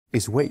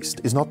is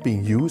waste, is not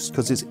being used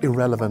because it's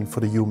irrelevant for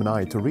the human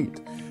eye to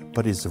read,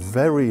 but it's a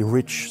very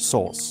rich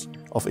source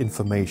of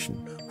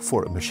information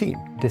for a machine.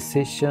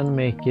 Decision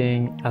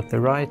making at the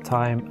right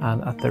time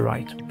and at the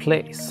right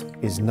place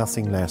is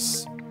nothing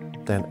less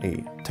than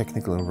a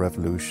technical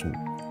revolution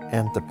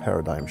and a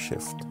paradigm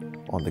shift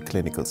on the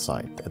clinical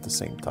side at the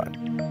same time.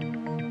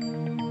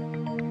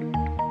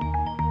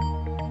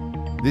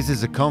 This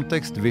is a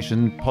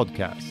ContextVision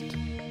podcast.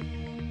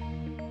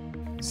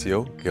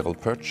 CEO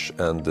Gerald Pötzsch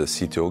and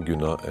CTO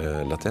Gunnar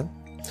Läthén.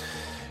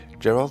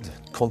 Gerald,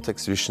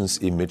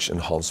 ContextVision's image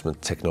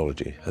enhancement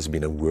technology has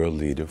been a world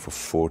leader for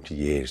 40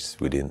 years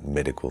within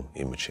medical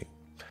imaging.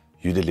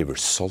 You deliver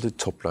solid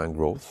top-line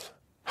growth.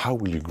 How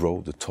will you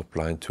grow the top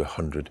line to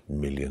 $100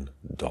 million?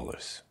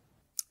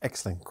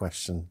 Excellent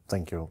question.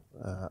 Thank you,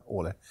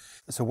 Ole.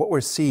 So what we're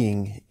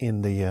seeing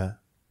in the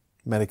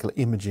medical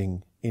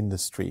imaging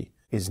industry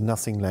is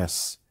nothing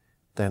less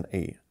than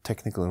a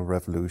technical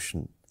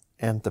revolution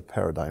and a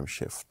paradigm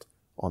shift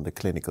on the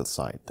clinical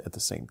side at the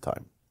same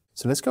time.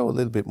 So let's go a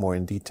little bit more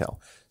in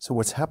detail. So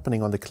what's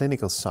happening on the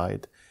clinical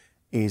side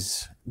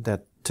is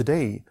that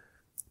today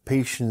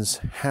patients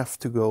have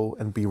to go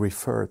and be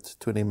referred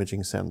to an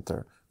imaging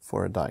center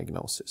for a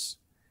diagnosis.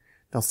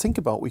 Now think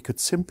about, we could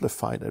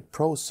simplify that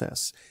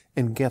process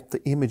and get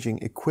the imaging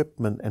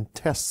equipment and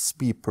tests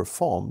be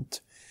performed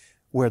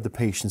where the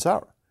patients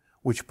are,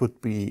 which would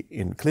be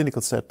in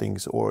clinical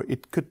settings, or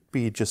it could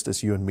be just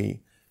as you and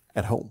me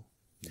at home.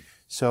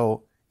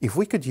 So if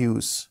we could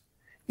use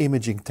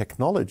imaging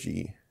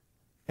technology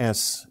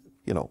as,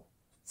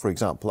 for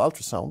example,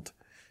 ultrasound,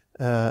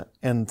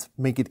 and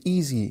make it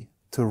easy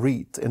to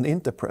read and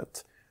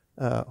interpret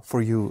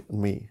for you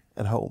and me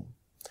at home,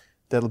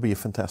 that'll be a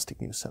fantastic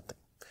new setting.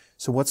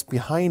 So what's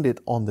behind it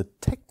on the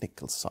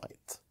technical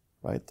side,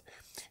 right,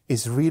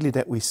 is really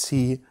that we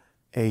see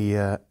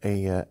a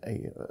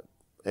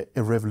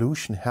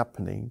revolution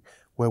happening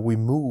where we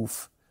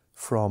move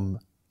from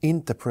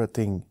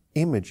interpreting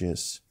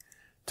images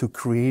to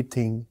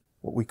creating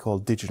what we call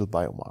digital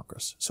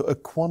biomarkers. So a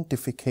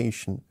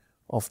quantification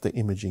of the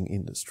imaging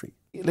industry.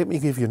 Let me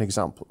give you an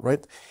example,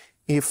 right?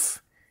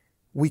 If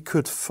we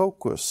could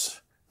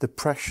focus the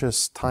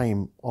precious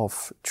time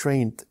of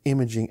trained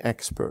imaging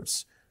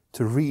experts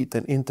to read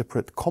and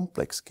interpret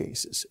complex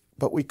cases,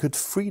 but we could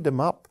free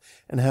them up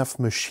and have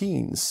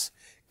machines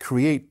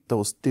create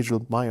those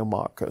digital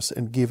biomarkers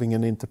and giving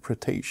an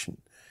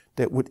interpretation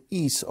that would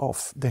ease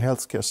off the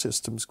healthcare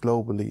systems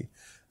globally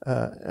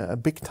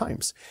big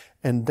times.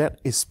 And that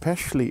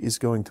especially is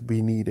going to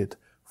be needed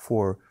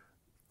for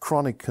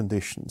chronic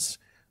conditions,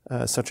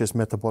 such as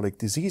metabolic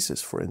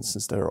diseases, for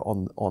instance, that are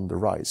on the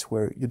rise,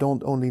 where you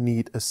don't only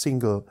need a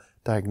single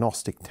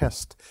diagnostic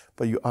test,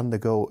 but you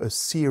undergo a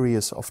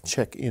series of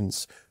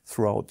check-ins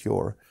throughout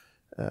your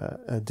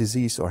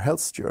disease or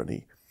health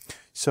journey.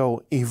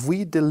 So if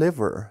we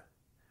deliver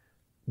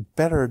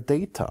better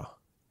data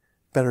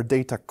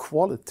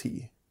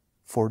quality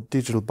for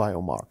digital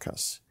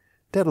biomarkers,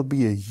 that'll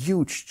be a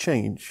huge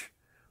change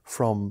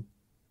from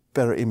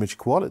better image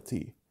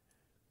quality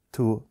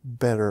to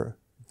better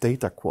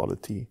data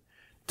quality,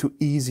 to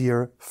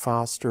easier,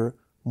 faster,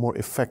 more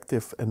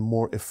effective and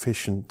more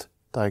efficient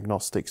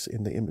diagnostics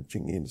in the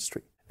imaging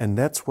industry. And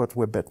that's what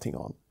we're betting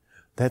on.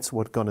 That's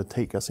what's going to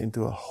take us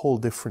into a whole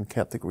different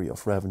category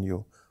of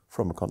revenue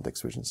from a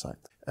ContextVision side.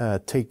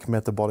 Take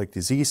metabolic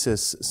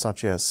diseases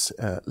such as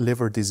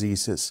liver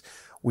diseases.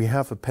 We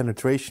have a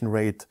penetration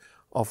rate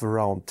of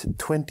around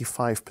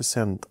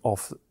 25%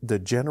 of the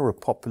general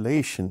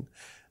population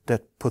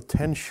that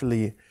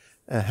potentially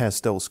has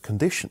those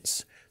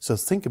conditions. So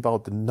think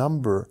about the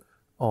number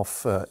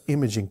of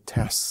imaging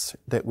tests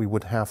that we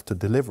would have to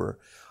deliver.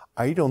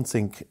 I don't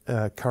think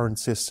current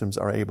systems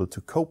are able to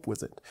cope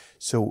with it.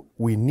 So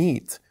we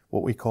need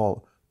what we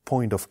call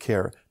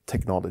point-of-care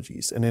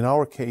technologies. And in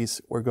our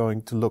case, we're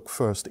going to look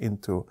first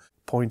into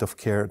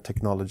point-of-care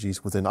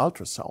technologies within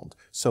ultrasound.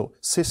 So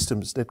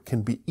systems that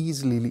can be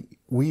easily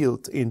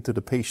wheeled into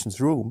the patient's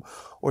room,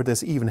 or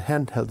there's even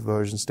handheld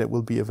versions that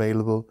will be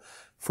available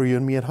for you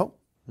and me at home.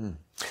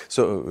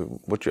 So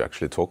what you're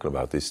actually talking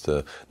about is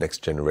the next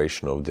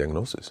generation of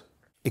diagnosis.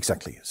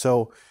 Exactly.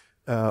 So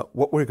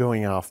what we're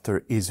going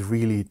after is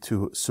really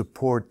to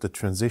support the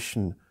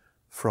transition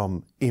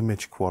from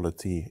image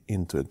quality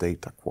into a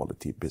data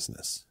quality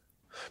business.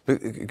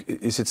 But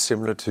is it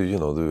similar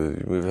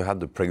to, we've had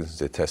the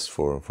pregnancy test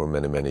for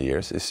many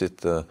years. Is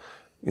it,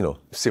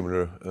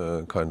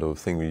 similar kind of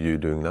thing you're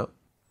doing now?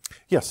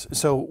 Yes.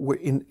 So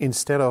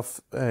instead of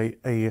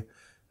a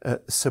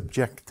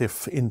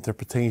subjective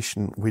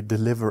interpretation, we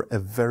deliver a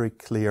very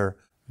clear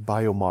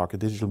biomarker,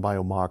 digital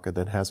biomarker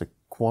that has a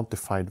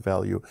quantified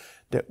value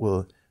that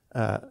will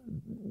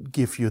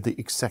give you the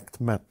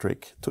exact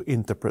metric to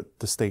interpret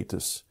the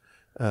status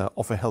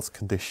of a health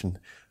condition,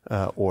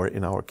 or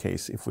in our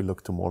case, if we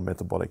look to more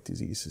metabolic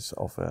diseases,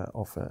 of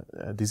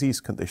disease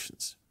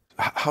conditions.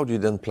 How do you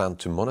then plan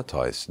to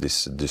monetize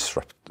this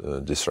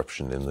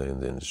disruption in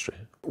the industry?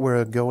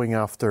 We're going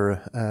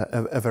after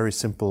a very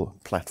simple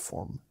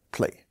platform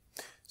play.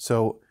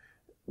 So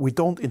we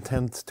don't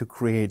intend to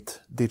create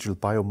digital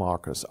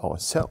biomarkers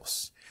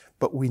ourselves,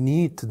 but we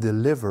need to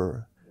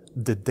deliver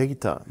the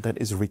data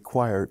that is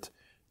required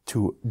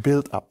to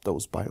build up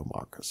those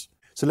biomarkers.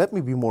 So let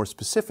me be more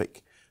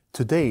specific.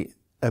 Today,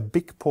 a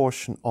big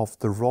portion of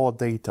the raw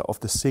data of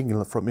the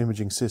signal from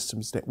imaging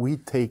systems that we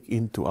take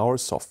into our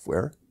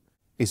software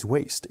is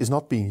waste, is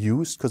not being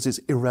used because it's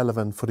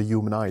irrelevant for the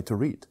human eye to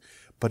read,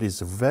 but is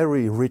a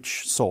very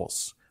rich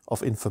source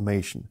of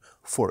information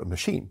for a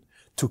machine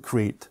to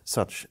create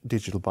such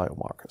digital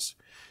biomarkers.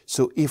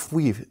 So if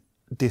we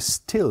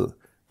distill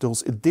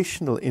those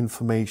additional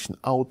information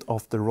out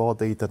of the raw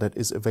data that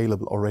is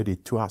available already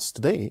to us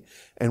today,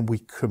 and we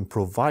can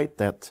provide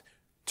that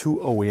to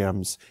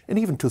OEMs and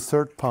even to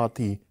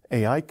third-party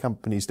AI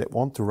companies that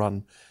want to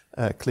run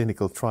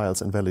clinical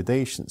trials and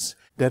validations,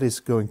 that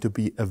is going to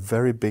be a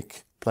very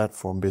big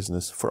platform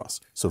business for us.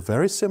 So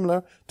very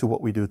similar to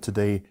what we do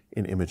today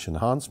in image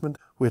enhancement,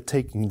 we're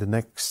taking the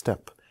next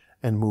step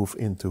and move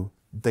into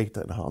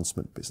data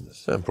enhancement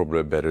business. And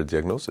probably a better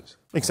diagnosis.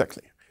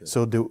 Exactly.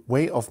 So the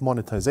way of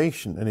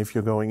monetization, and if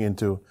you're going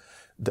into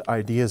the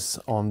ideas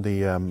on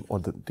the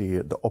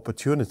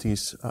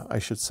opportunities, I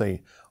should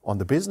say, on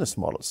the business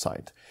model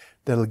side,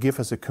 that'll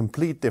give us a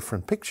complete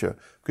different picture,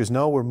 because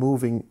now we're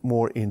moving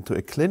more into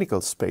a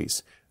clinical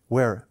space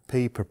where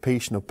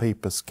pay-per-patient or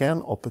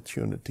pay-per-scan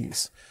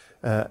opportunities,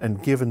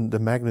 and given the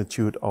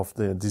magnitude of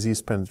the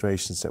disease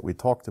penetrations that we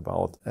talked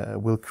about,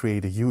 will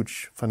create a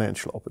huge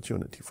financial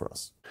opportunity for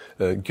us.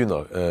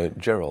 Gunnar,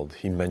 Gerald,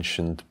 he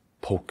mentioned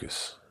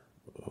POCUS.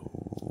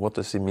 What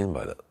does he mean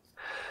by that?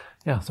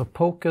 Yeah, so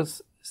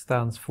POCUS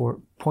stands for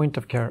point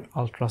of care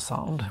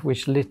ultrasound,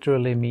 which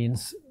literally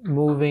means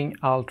moving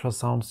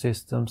ultrasound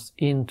systems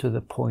into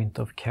the point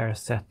of care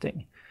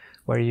setting,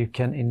 where you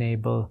can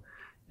enable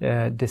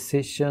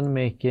decision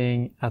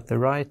making at the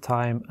right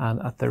time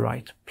and at the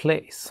right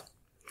place.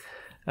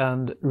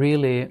 And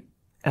really,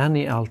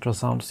 any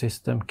ultrasound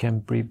system can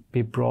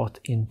be brought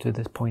into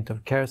this point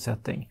of care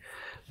setting,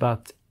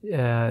 but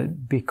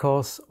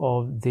because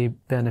of the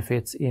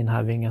benefits in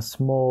having a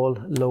small,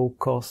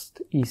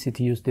 low-cost,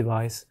 easy-to-use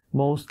device,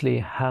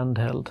 mostly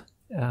handheld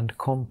and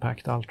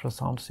compact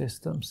ultrasound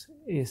systems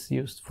is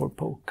used for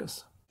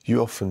POCUS.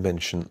 You often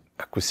mention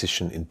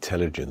acquisition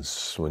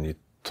intelligence when you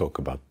talk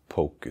about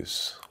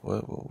POCUS.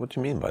 What do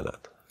you mean by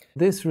that?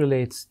 This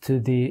relates to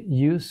the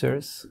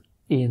users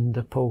in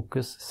the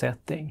POCUS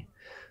setting.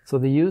 So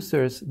the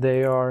users,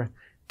 they are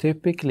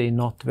typically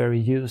not very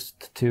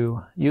used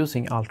to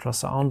using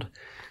ultrasound.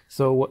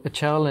 So a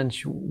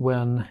challenge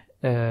when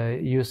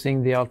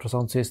using the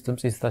ultrasound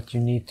systems is that you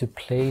need to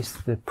place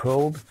the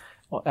probe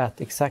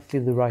at exactly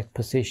the right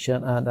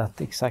position and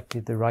at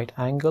exactly the right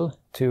angle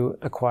to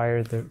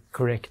acquire the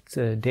correct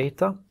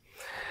data.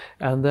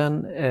 And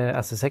then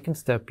as a second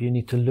step, you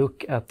need to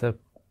look at the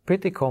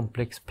pretty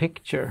complex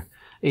picture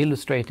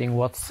illustrating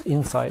what's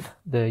inside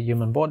the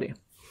human body.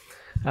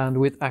 And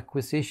with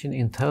acquisition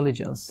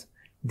intelligence,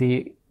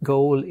 the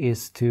goal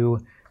is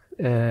to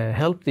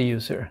help the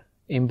user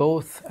in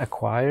both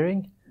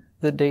acquiring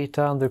the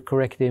data and the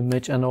correct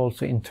image and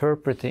also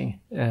interpreting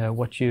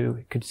what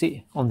you could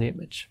see on the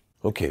image.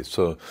 Okay,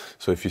 so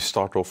if you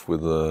start off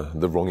with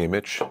the wrong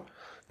image,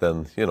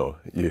 then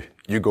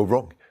you go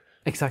wrong.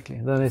 Exactly,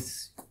 then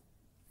it's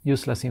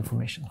useless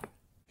information.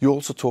 You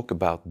also talk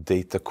about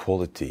data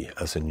quality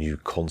as a new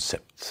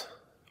concept.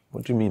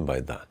 What do you mean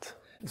by that?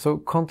 So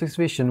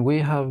ContextVision, we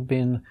have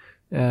been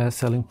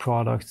selling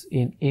products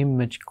in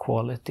image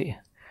quality.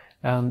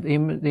 And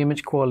the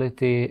image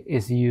quality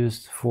is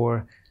used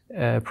for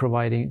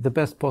providing the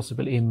best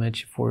possible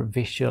image for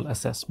visual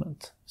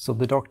assessment. So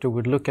the doctor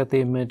would look at the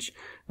image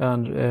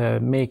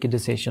and make a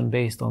decision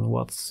based on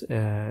what's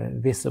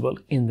visible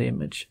in the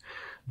image.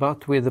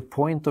 But with the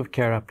point of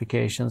care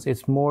applications,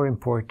 it's more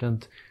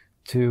important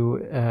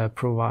to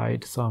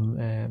provide some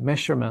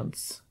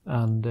measurements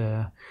and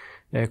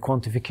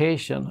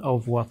quantification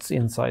of what's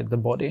inside the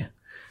body.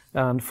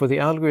 And for the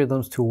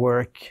algorithms to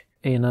work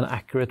in an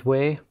accurate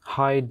way,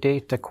 high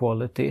data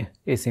quality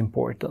is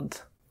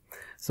important.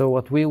 So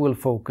what we will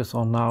focus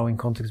on now in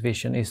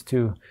ContextVision is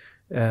to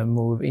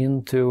move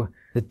into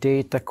the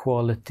data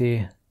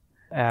quality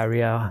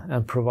area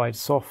and provide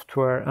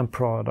software and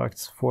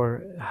products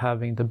for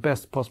having the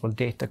best possible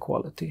data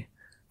quality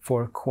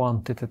for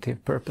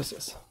quantitative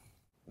purposes.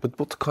 But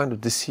what kind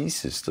of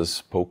diseases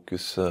does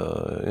POCUS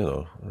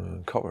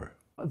cover?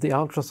 The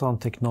ultrasound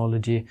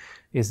technology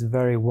is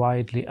very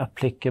widely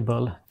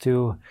applicable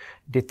to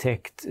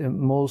detect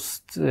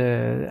most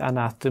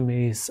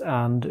anatomies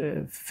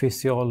and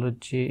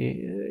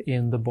physiology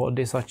in the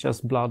body, such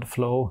as blood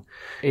flow.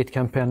 It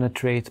can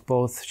penetrate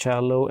both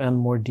shallow and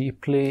more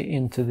deeply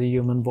into the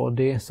human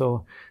body,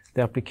 so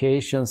the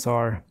applications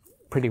are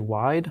pretty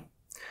wide.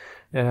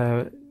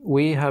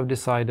 We have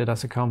decided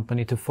as a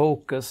company to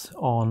focus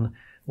on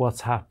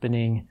what's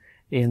happening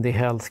in the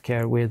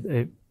healthcare with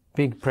a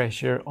big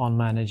pressure on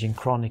managing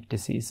chronic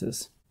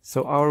diseases.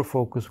 So our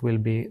focus will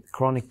be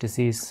chronic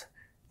disease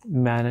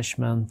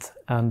management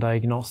and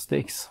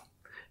diagnostics,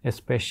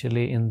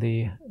 especially in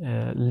the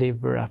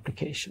liver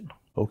application.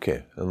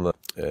 Okay, and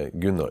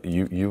Gunnar,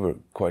 you were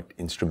quite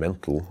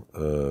instrumental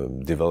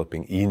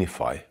developing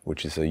Enify,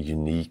 which is a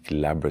unique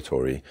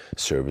laboratory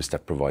service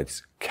that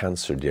provides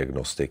cancer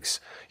diagnostics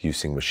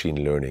using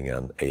machine learning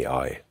and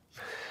AI,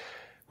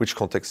 which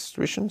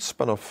ContextVision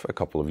spun off a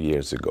couple of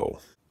years ago.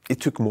 It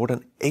took more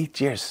than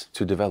 8 years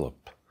to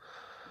develop.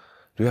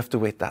 Do you have to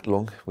wait that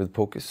long with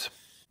POCUS?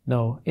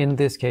 No, in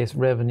this case,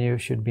 revenue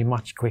should be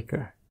much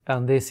quicker.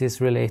 And this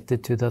is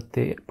related to that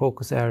the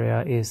POCUS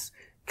area is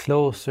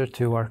closer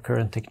to our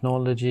current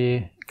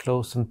technology,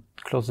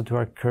 closer to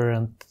our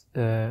current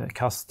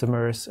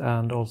customers,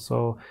 and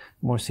also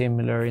more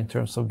similar in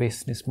terms of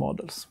business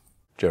models.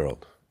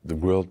 Gerald, the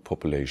world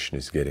population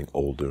is getting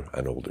older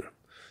and older.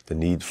 The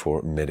need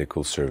for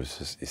medical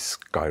services is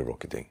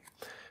skyrocketing.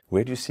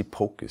 Where do you see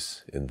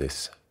POCUS in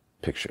this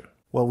picture?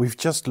 Well, we've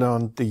just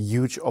learned the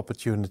huge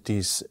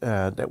opportunities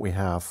that we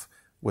have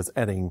with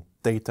adding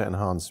data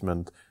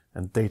enhancement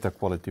and data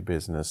quality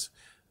business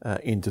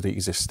into the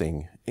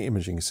existing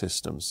imaging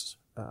systems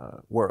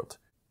world.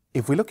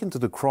 If we look into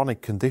the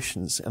chronic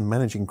conditions and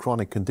managing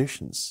chronic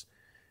conditions,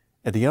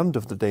 at the end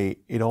of the day,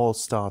 it all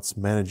starts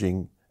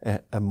managing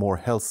a more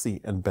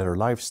healthy and better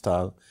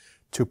lifestyle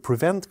to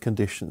prevent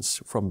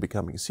conditions from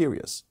becoming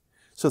serious.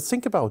 So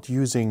think about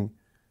using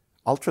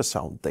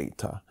ultrasound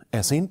data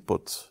as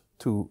input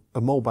to a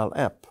mobile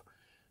app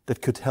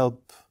that could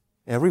help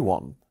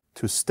everyone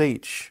to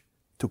stage,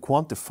 to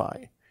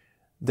quantify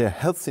their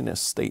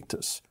healthiness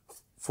status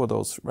for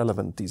those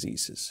relevant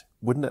diseases.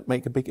 Wouldn't that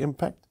make a big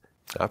impact?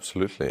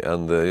 Absolutely,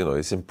 and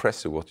it's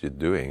impressive what you're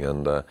doing.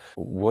 And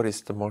what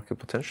is the market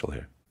potential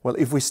here? Well,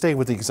 if we stay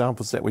with the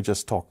examples that we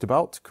just talked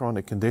about,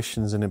 chronic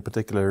conditions and in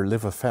particular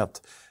liver fat,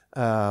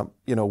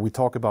 we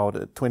talk about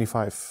a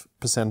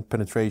 25%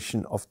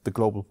 penetration of the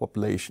global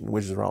population,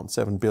 which is around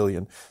 7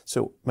 billion.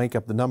 So make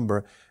up the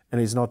number, and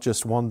it's not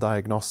just one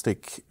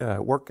diagnostic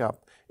workup.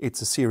 It's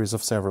a series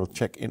of several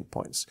check-in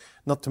points.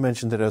 Not to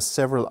mention that there are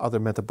several other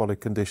metabolic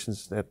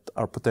conditions that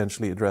are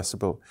potentially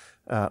addressable.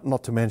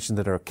 Not to mention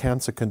that there are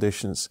cancer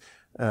conditions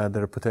that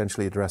are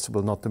potentially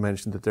addressable. Not to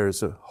mention that there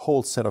is a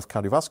whole set of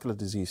cardiovascular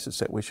diseases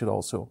that we should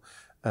also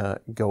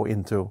go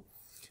into,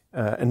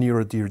 and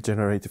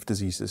neurodegenerative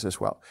diseases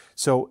as well.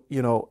 So,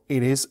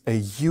 it is a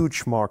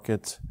huge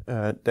market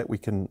that we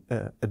can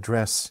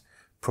address,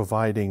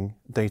 providing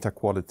data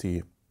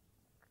quality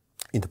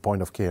into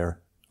point-of-care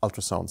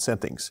ultrasound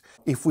settings.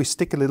 If we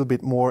stick a little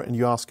bit more and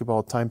you ask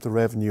about time to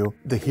revenue,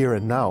 the here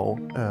and now,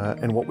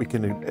 and what we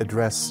can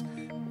address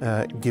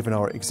given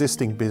our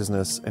existing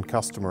business and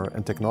customer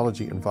and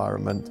technology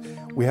environment,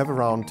 we have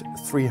around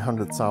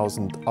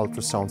 300,000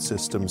 ultrasound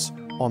systems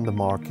on the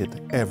market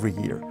every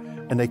year,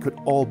 and they could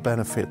all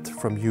benefit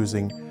from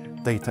using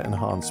data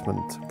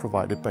enhancement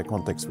provided by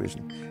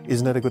ContextVision.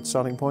 Isn't that a good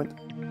starting point?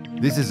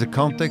 This is a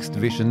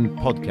ContextVision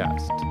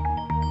podcast.